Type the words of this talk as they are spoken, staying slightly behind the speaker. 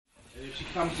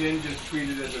She comes in just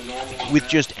treated as a normal. With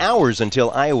just hours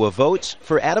until Iowa votes,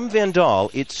 for Adam Van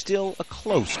Dahl, it's still a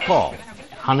close call.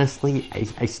 Honestly,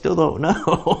 I still don't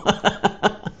know.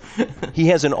 He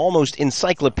has an almost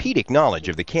encyclopedic knowledge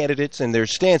of the candidates and their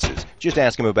stances. Just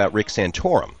ask him about Rick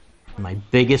Santorum. My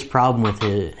biggest problem with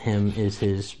him is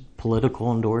his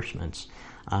political endorsements.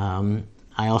 I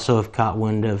also have caught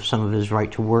wind of some of his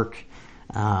right-to-work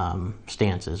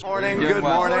stances. Good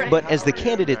morning. But as the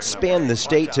candidates span the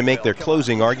state to make their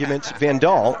closing arguments, Van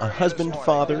Dahl, a husband,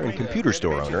 father, and computer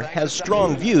store owner, has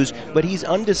strong views, but he's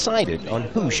undecided on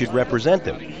who should represent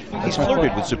them. He's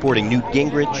flirted with supporting Newt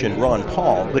Gingrich and Ron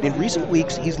Paul, but in recent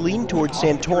weeks he's leaned towards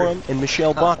Santorum and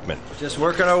Michelle Bachmann. Just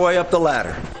working our way up the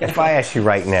ladder. If I asked you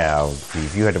right now,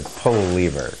 if you had to pull a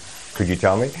lever, could you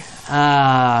tell me?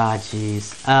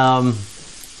 Jeez.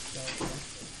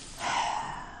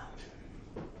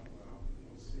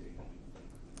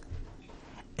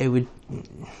 It would.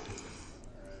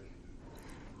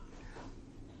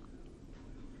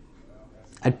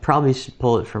 I'd probably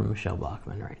pull it from Michelle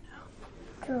Bachmann right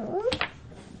now.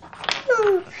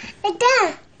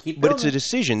 But it's a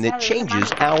decision that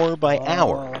changes hour by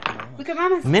hour.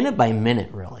 Minute by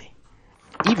minute, really.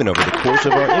 Even over the course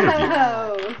of our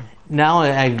interview. Now,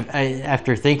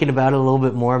 after thinking about it a little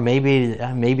bit more, maybe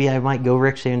I might go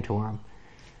Rick Santorum.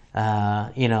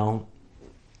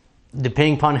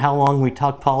 Depending upon how long we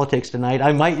talk politics tonight,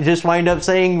 I might just wind up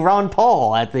saying Ron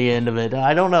Paul at the end of it.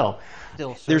 I don't know.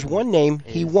 There's one name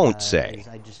he won't say.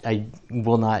 I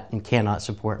will not and cannot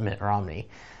support Mitt Romney.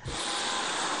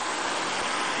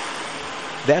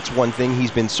 That's one thing he's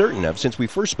been certain of since we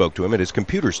first spoke to him at his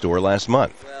computer store last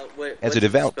month. As a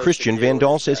devout Christian, Van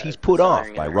Dahl says he's put off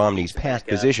by Romney's past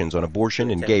positions on abortion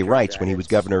and gay rights when he was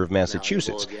governor of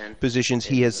Massachusetts, positions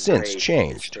he has since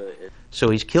changed. So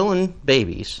he's killing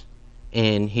babies,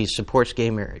 and he supports gay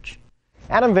marriage.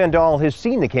 Adam Van Dahl has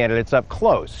seen the candidates up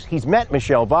close. He's met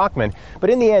Michelle Bachmann, but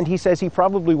in the end he says he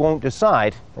probably won't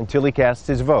decide until he casts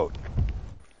his vote.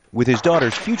 With his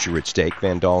daughter's future at stake,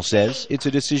 Van Dahl says it's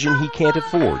a decision he can't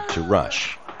afford to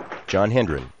rush. John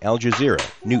Hendren, Al Jazeera,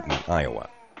 Newton, Iowa.